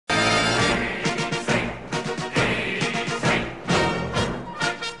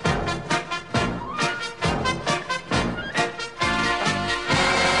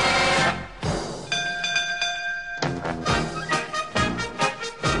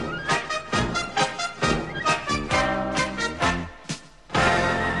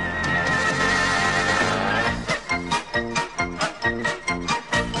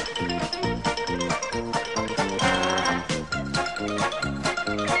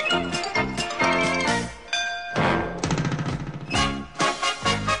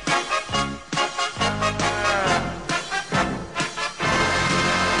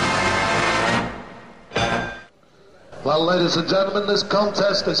Well, ladies and gentlemen, this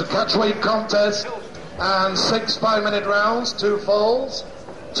contest is a catchweight contest, and 6 5-minute rounds, 2 falls,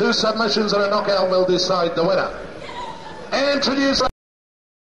 2 submissions and a knockout will decide the winner. Introduce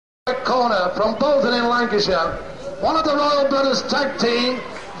corner from Bolton in Lancashire, one of the Royal Brothers tag team,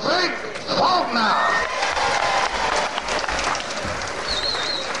 Mick Faulkner.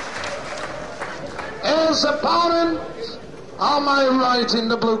 His opponent on my right in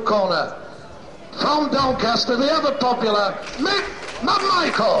the blue corner, from Doncaster, the ever popular Mick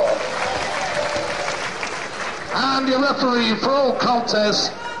McMichael. And your referee for all contests,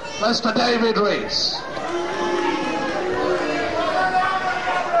 Mr. David Rees.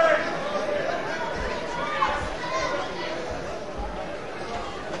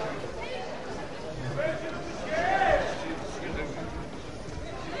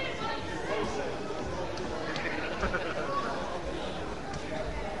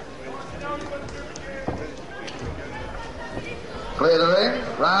 Clear the ring,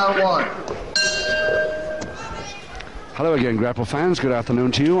 round 1. Hello again, grapple fans. Good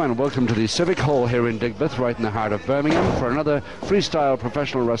afternoon to you, and welcome to the Civic Hall here in Digbeth, right in the heart of Birmingham, for another freestyle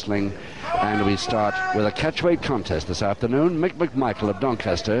professional wrestling. And we start with a catchweight contest this afternoon. Mick McMichael of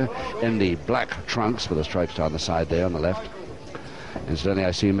Doncaster in the black trunks with the stripes down the side there on the left. Incidentally,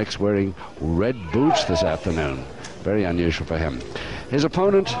 I see Mick's wearing red boots this afternoon. Very unusual for him. His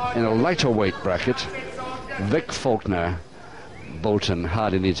opponent in a lighter weight bracket, Vic Faulkner, Bolton,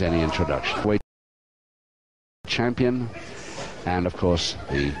 hardly needs any introduction. Weight champion, and of course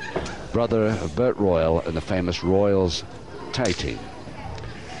the brother of Burt Royal in the famous Royals tag team.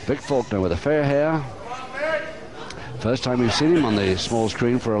 Vic Faulkner with the fair hair. First time we've seen him on the small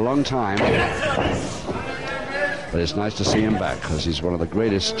screen for a long time, but it's nice to see him back because he's one of the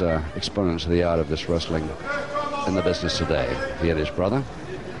greatest exponents of the art of this wrestling in the business today. He and his brother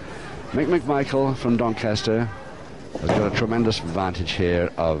Mick McMichael from Doncaster has got a tremendous advantage here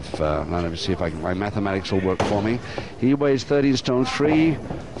of, let me see if my mathematics will work for me. He weighs 13 stone 3,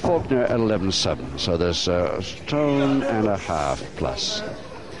 Faulkner at 11.7, so there's a stone and a half plus.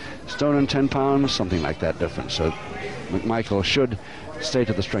 Stone and 10 pounds, something like that difference, so McMichael should stay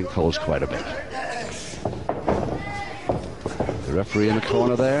to the strength holds quite a bit. The referee in the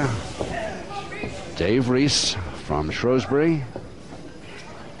corner there, Dave Rees from Shrewsbury.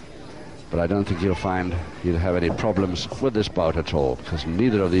 But I don't think you'll find you'll have any problems with this bout at all, because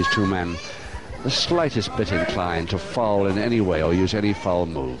neither of these two men the slightest bit inclined to foul in any way or use any foul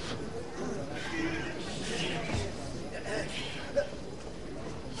move.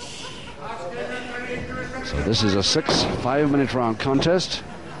 So this is a 6 5-minute round contest.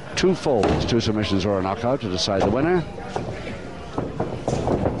 2 falls, 2 submissions or a knockout to decide the winner.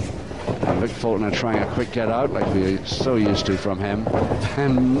 Mick Faulkner trying a quick get out like we're so used to from him,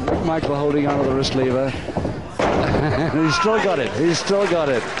 and Michael holding onto the wrist lever. He's still got it, he's still got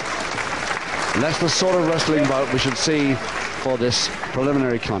it. And that's the sort of wrestling bout we should see for this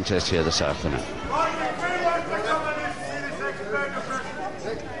preliminary contest here this afternoon.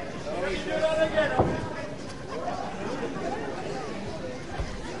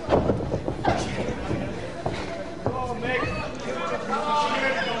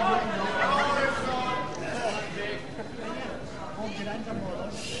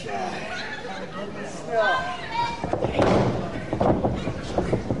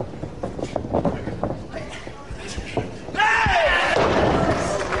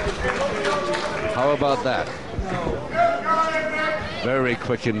 How about that? Very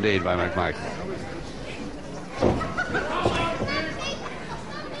quick indeed by McMichael.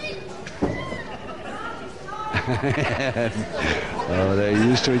 Oh, they're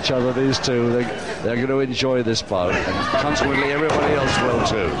used to each other, these two. They're going to enjoy this bout, and consequently everybody else will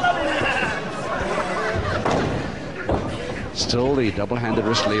too. Still the double-handed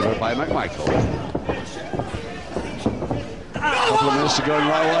wrist lever by McMichael. A couple of minutes to go in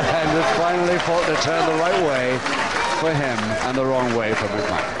right one hand, and finally Faulkner turned the right way for him and the wrong way for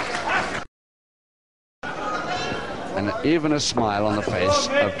McMichael. And even a smile on the face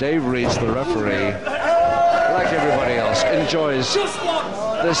of Dave Rees, the referee, like everybody else, enjoys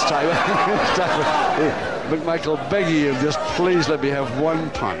this time. McMichael begging him, just please let me have one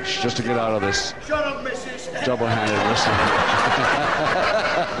punch just to get out of this double-handed wrestling.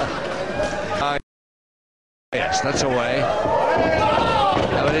 Yes, that's away.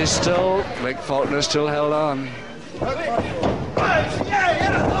 But he's still, Mick Faulkner still held on.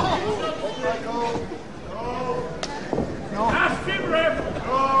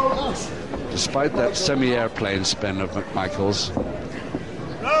 Despite that semi-airplane spin of McMichael's,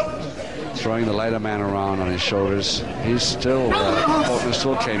 throwing the lighter man around on his shoulders, he's still, Faulkner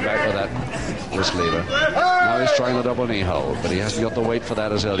still came back with that this lever. Now he's trying the double knee hold, but he hasn't got the weight for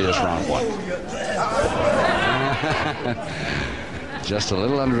that as early as round 1. Just a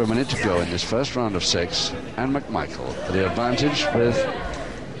little under a minute to go in this first round of 6, and McMichael for the advantage with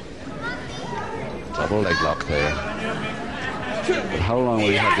double leg lock there. But how long will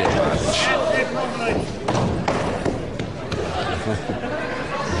he have the advantage?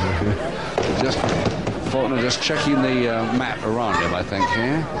 Faulkner just checking the mat around him, I think,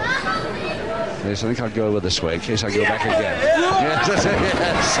 here. Yes, I think I'll go over this way in case I go back again. Yes,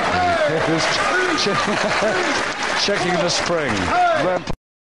 yes. Checking the spring. One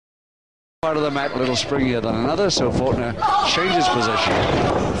part of the mat a little springier than another, so Faulkner changes position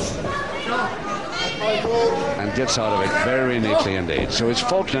and gets out of it very neatly indeed. So it's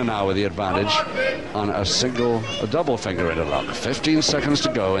Faulkner now with the advantage on a double finger interlock. 15 seconds to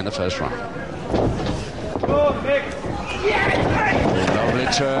go in the first round. Lovely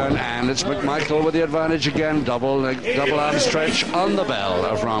turn, and it's McMichael with the advantage again. Double arm stretch on the bell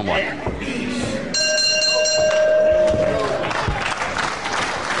of round 1.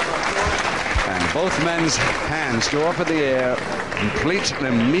 And both men's hands go up in the air. Complete and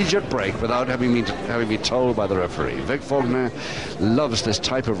immediate break without having been told by the referee. Vic Faulkner loves this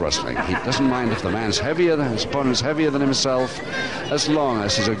type of wrestling. He doesn't mind if the man's heavier than his opponent's heavier than himself, as long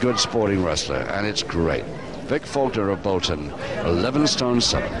as he's a good sporting wrestler, and it's great. Vic Faulkner of Bolton, 11 stone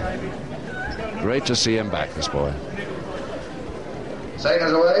 7. Great to see him back, this boy.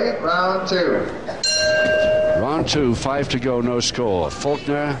 Seconds away, round 2. Round 2, 5 to go, no score.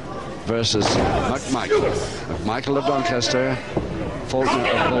 Faulkner versus McMichael. McMichael of Doncaster, Faulkner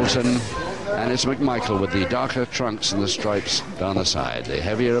of Bolton, and it's McMichael with the darker trunks and the stripes down the side. The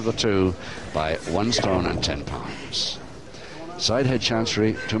heavier of the two by 1 stone and 10 pounds. Side head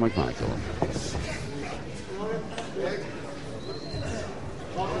chancery to McMichael.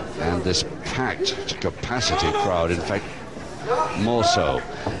 And this packed to capacity crowd, in fact, more so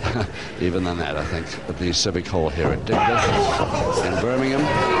even than that, I think, at the Civic Hall here at Digbeth in Birmingham.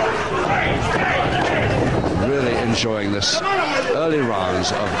 Really enjoying this early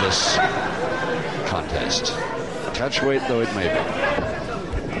rounds of this contest. Catch weight though it may be.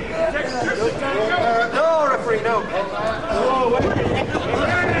 No, referee, no.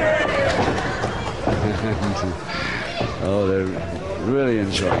 Oh, they're really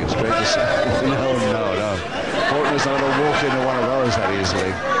enjoying it. It's great to see. No. Faulkner's not going to walk into one of those that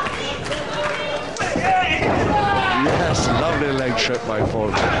easily. Yes, lovely leg trip by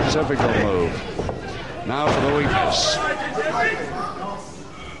Faulkner. Typical move. Now for the weakness.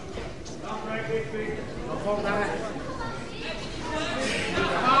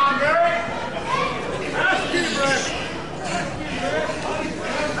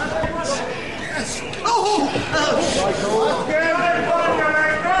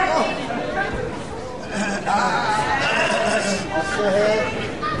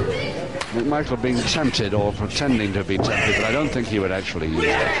 McMichael being tempted or pretending to be tempted, but I don't think he would actually use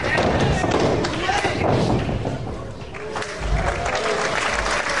that.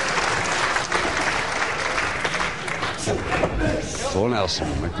 For Nelson,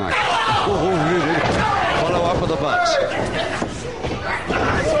 McMichael. Follow up with the butt.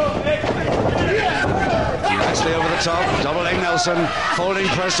 Nicely over the top, double leg Nelson, folding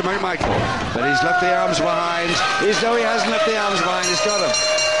press to McMichael, but he's left the arms behind. He hasn't left the arms behind, he's got him.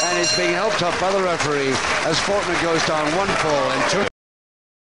 And he's being helped up by the referee as Faulkner goes down 1 fall and 2.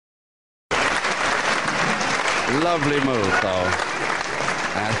 Lovely move, though.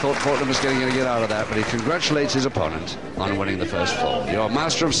 I thought Faulkner was going to get out of that, but he congratulates his opponent on winning the first fall. Your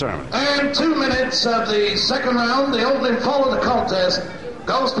master of ceremony. And 2 minutes of the second round, the opening fall of the contest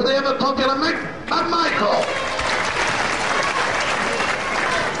goes to the ever popular McMichael.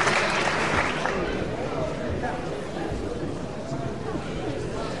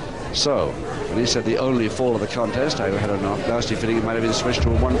 So, when he said the only fall of the contest, I had a nasty feeling it might have been switched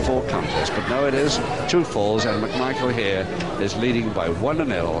to a 1-fall contest, but no, it is 2 falls, and McMichael here is leading by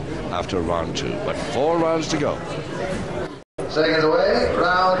 1-0 after round 2, but 4 rounds to go. Seconds away,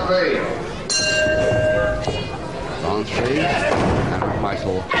 round 3. Round 3, and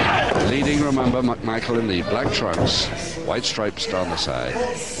McMichael leading, remember, McMichael in the black trunks, white stripes down the side,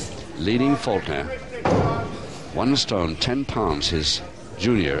 leading Faulkner, 1 stone, 10 pounds, his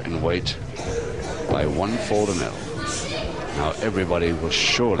junior in weight by 1-0. Now everybody will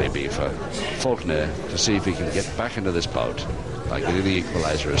surely be for Faulkner to see if he can get back into this bout by getting the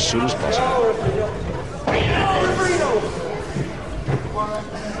equalizer as soon as possible.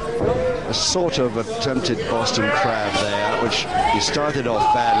 A sort of attempted Boston Crab there, which he started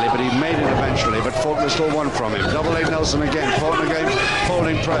off badly, but he made it eventually, but Faulkner still won from him. Double leg Nelson again, Faulkner again,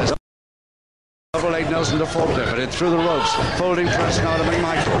 folding press. leg Nelson to Faulkner, but it through the ropes. Folding press now to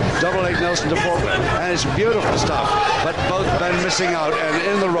McMichael. Double leg Nelson to Faulkner. And it's beautiful stuff. But both men missing out and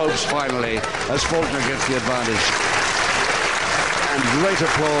in the ropes finally as Faulkner gets the advantage. And great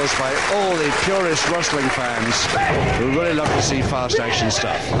applause by all the purist wrestling fans who really love to see fast action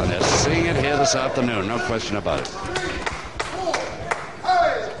stuff. And they're seeing it here this afternoon, no question about it. 4,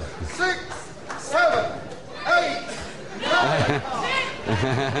 5, 6, 7, 8, 9.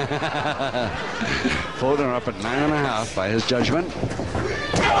 Faulkner up at 9.5 by his judgment.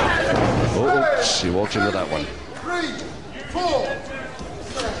 Oh, oops, he walked into that one. 3, 4,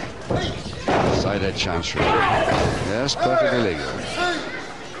 8. Side head chancery. Yes, perfectly legal. 2,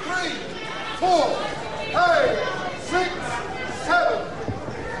 3, 4, 5, 6, 7.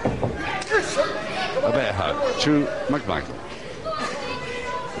 A bear hug to McMichael.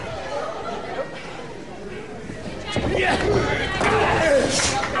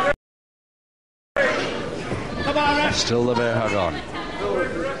 Still the bear hug on.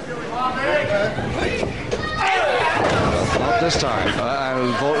 Not this time.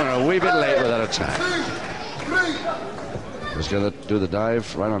 Faulkner a wee bit late with that attack. He was going to do the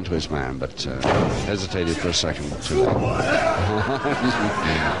dive right onto his man, but hesitated for a second. Too late.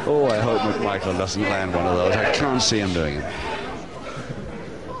 Oh, I hope McMichael doesn't land one of those. I can't see him doing it.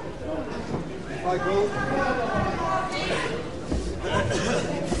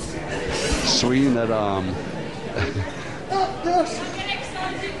 Swinging that arm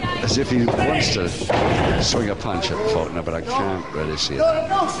as if he wants to swing a punch at Faulkner, but I can't really see it.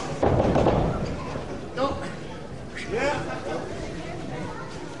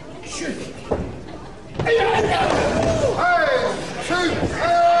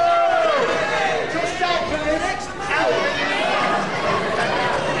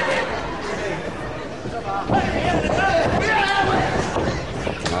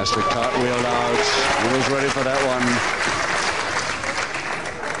 Nicely cartwheeled out. He was ready for that one.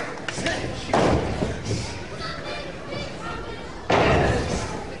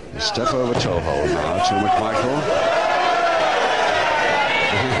 Step over toe hold now to McMichael.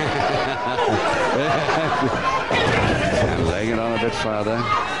 And laying it on a bit farther.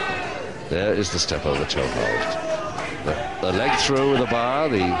 There is the step over toe hold. The leg through with the bar,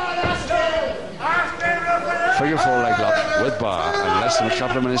 the figure four leg lock with bar, and less than a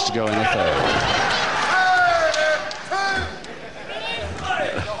couple of minutes to go in the third.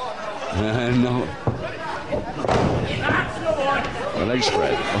 No. The leg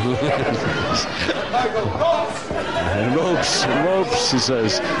spread. And ropes, he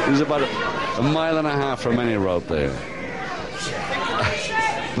says. He's about a mile and a half from any rope there.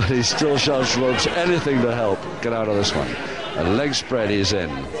 But he still shouts ropes, anything to help get out of this one. A leg spread he's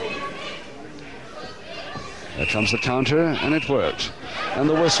in. There comes the counter, and it worked. And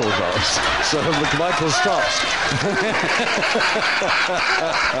the whistle goes. So McMichael stops.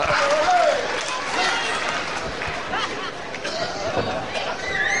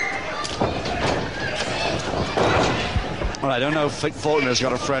 Well, I don't know if Faulkner's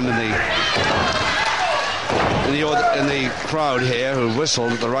got a friend in the crowd here who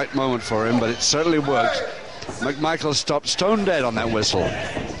whistled at the right moment for him, but it certainly worked. McMichael stopped stone dead on that whistle.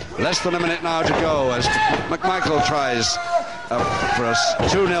 Less than a minute now to go as McMichael tries for a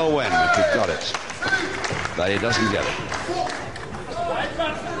 2-0 win, if he got it. But he doesn't get it.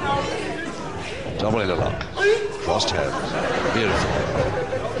 Doubling the lock. Crossed head. Beautiful.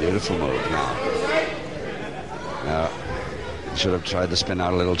 Beautiful move now. Now, should have tried the spin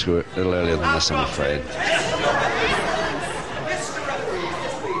out a little earlier than this, I'm afraid.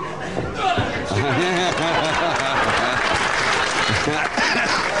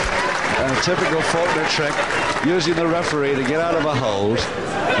 A typical Faulkner trick, using the referee to get out of a hold.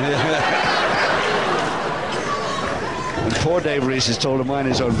 And poor Dave Reese is told to mind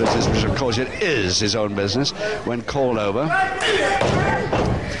his own business, which of course it is his own business when called over.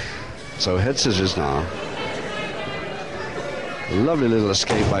 So head scissors now. Lovely little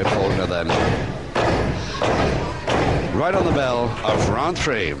escape by Faulkner then. Right on the bell of round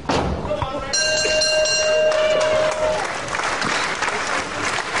 3.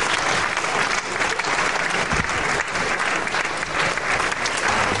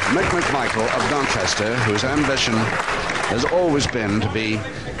 Mick McMichael of Doncaster, whose ambition has always been to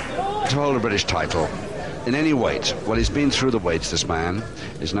hold a British title in any weight. Well, he's been through the weights, this man.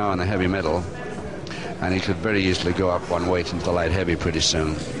 He's now in the heavy middle, and he could very easily go up one weight into the light heavy pretty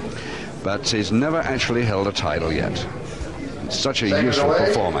soon. But he's never actually held a title yet. Such a useful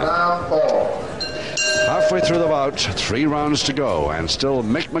performer. Halfway through the bout, 3 rounds to go, and still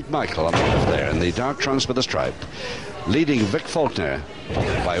Mick McMichael on top there in the dark trunks with a stripe. leading Vic Faulkner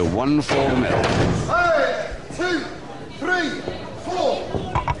by 1 full nil. 2, 3, 4.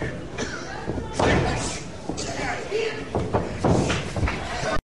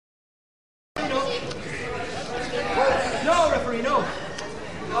 No, referee, no.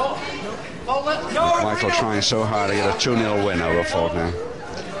 No. Michael trying so hard to get a 2-0 win over Faulkner.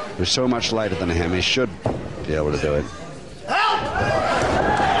 Who's so much lighter than him, he should be able to do it.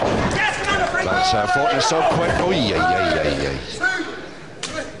 But Faulkner's so quick. Oh, yeah. 2,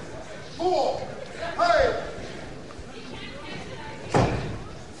 3, 4. Hey.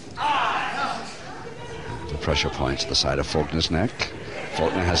 The pressure points to the side of Faulkner's neck.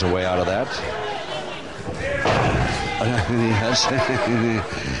 Faulkner has a way out of that.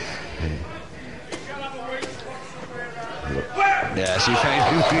 Yes, he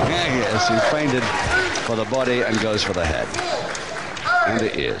fainted. Yes, he fainted for the body and goes for the head. And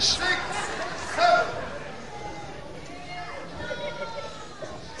it is.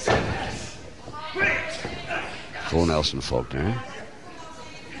 Full Nelson Faulkner.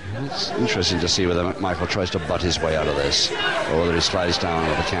 It's interesting to see whether McMichael tries to butt his way out of this or whether he slides down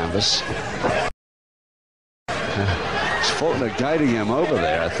on the canvas. It's Faulkner guiding him over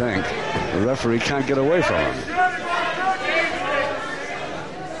there, I think. The referee can't get away from him.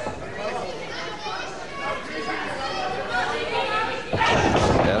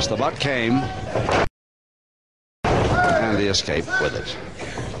 Yes, the butt came. And the escape with it.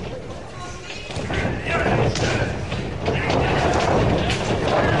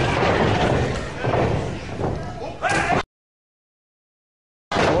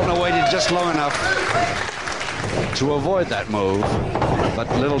 Faulkner waited just long enough to avoid that move, but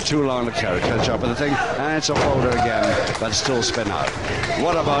a little too long to catch up with the thing, and it's a folder again, but still spin out.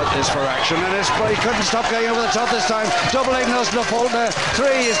 What about this for action? And he couldn't stop going over the top this time. Double 8 Nelson to Faulkner.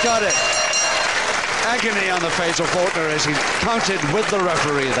 3, he's got it. Agony on the face of Faulkner as he counted with the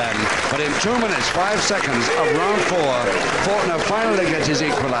referee then. But in 2 minutes, 5 seconds of round 4, Faulkner finally gets his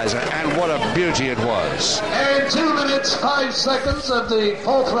equalizer, and what a beauty it was. And 2 minutes, 5 seconds of the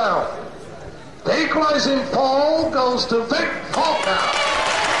 4th round. The equalizing fall goes to Vic Faulkner.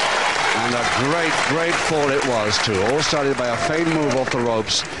 And a great fall it was, too. All started by a feigned move off the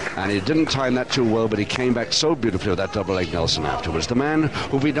ropes, and he didn't time that too well, but he came back so beautifully with that double leg Nelson afterwards. The man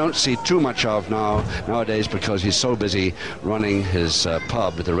who we don't see too much of nowadays because he's so busy running his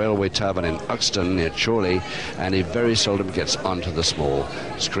pub at the Railway Tavern in Uxton near Chorley, and he very seldom gets onto the small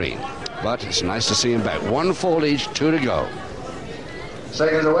screen. But it's nice to see him back. 1 fall each, 2 to go.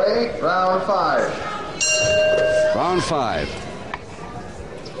 Seconds away, round 5. Round 5.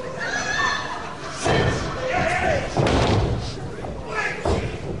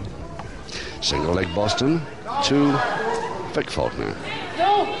 Single leg Boston to Vic Faulkner.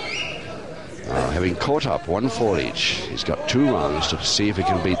 Having caught up 1 fall each, he's got 2 rounds to see if he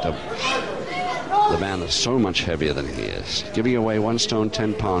can beat the man that's so much heavier than he is. Giving away 1 stone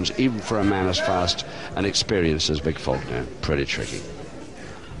 10 pounds, even for a man as fast and experienced as Vic Faulkner, pretty tricky.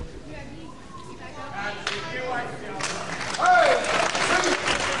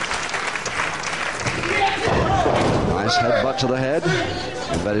 Nice headbutt to the head,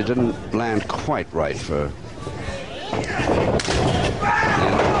 but it didn't land quite right for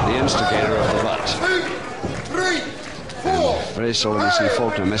the instigator of the butt. 2, 3, 4. And very seldom you see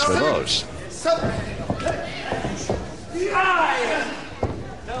Faulkner miss with those. 7.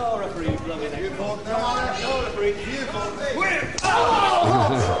 No, referee,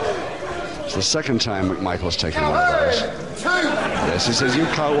 It's the second time McMichael's taken one of those. 2. Yes, he says, you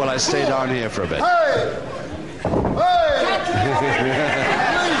count while I stay down here for a bit. Hey.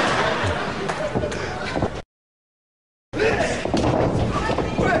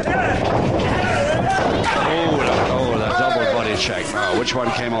 That double body check. Oh, which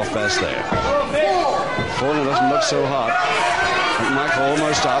one came off best there? Faulkner doesn't look so hot. McMichael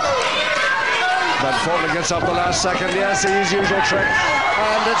almost up. But Faulkner gets up the last second. Yes, his usual trick.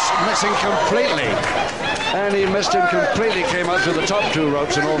 And it's missing completely. And he missed him completely. Came out through the top 2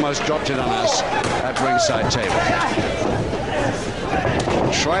 ropes and almost dropped it on us at ringside table.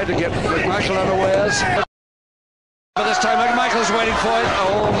 Tried to get McMichael unawares. But this time McMichael's waiting for it.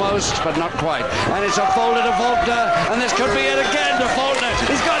 Almost, but not quite. And it's a folder to Faulkner. And this could be it again to Faulkner.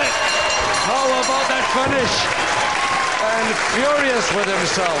 He's got it. How about that finish? And furious with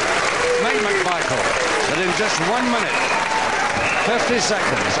himself, Mick McMichael, that in just 1 minute, 50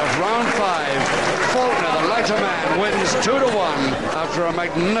 seconds of round 5, Faulkner, the lighter man, wins 2-1 after a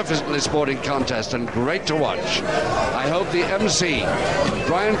magnificently sporting contest and great to watch. I hope the MC,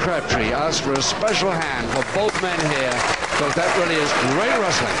 Brian Crabtree, asks for a special hand for both men here, because that really is great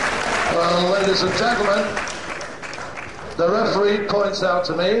wrestling. Well, ladies and gentlemen, the referee points out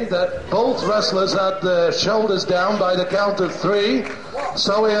to me that both wrestlers had their shoulders down by the count of 3,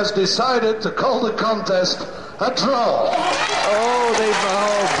 so he has decided to call the contest a draw. Oh,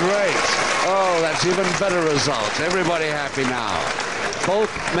 great. Oh, that's even better result. Everybody happy now.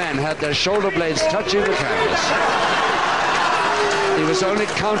 Both men had their shoulder blades touching the canvas. He was only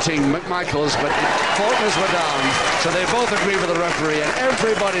counting McMichael's, but Faulkner's were down, so they both agree with the referee, and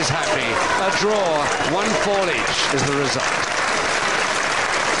everybody's happy. A draw, 1 fall each is the result.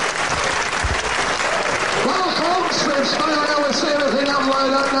 Well, folks, it's funny I never see anything up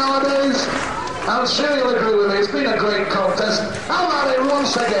like that nowadays. I'm sure you'll agree with me. It's been a great contest. How about it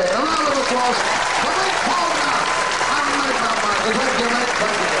once again? A round of applause.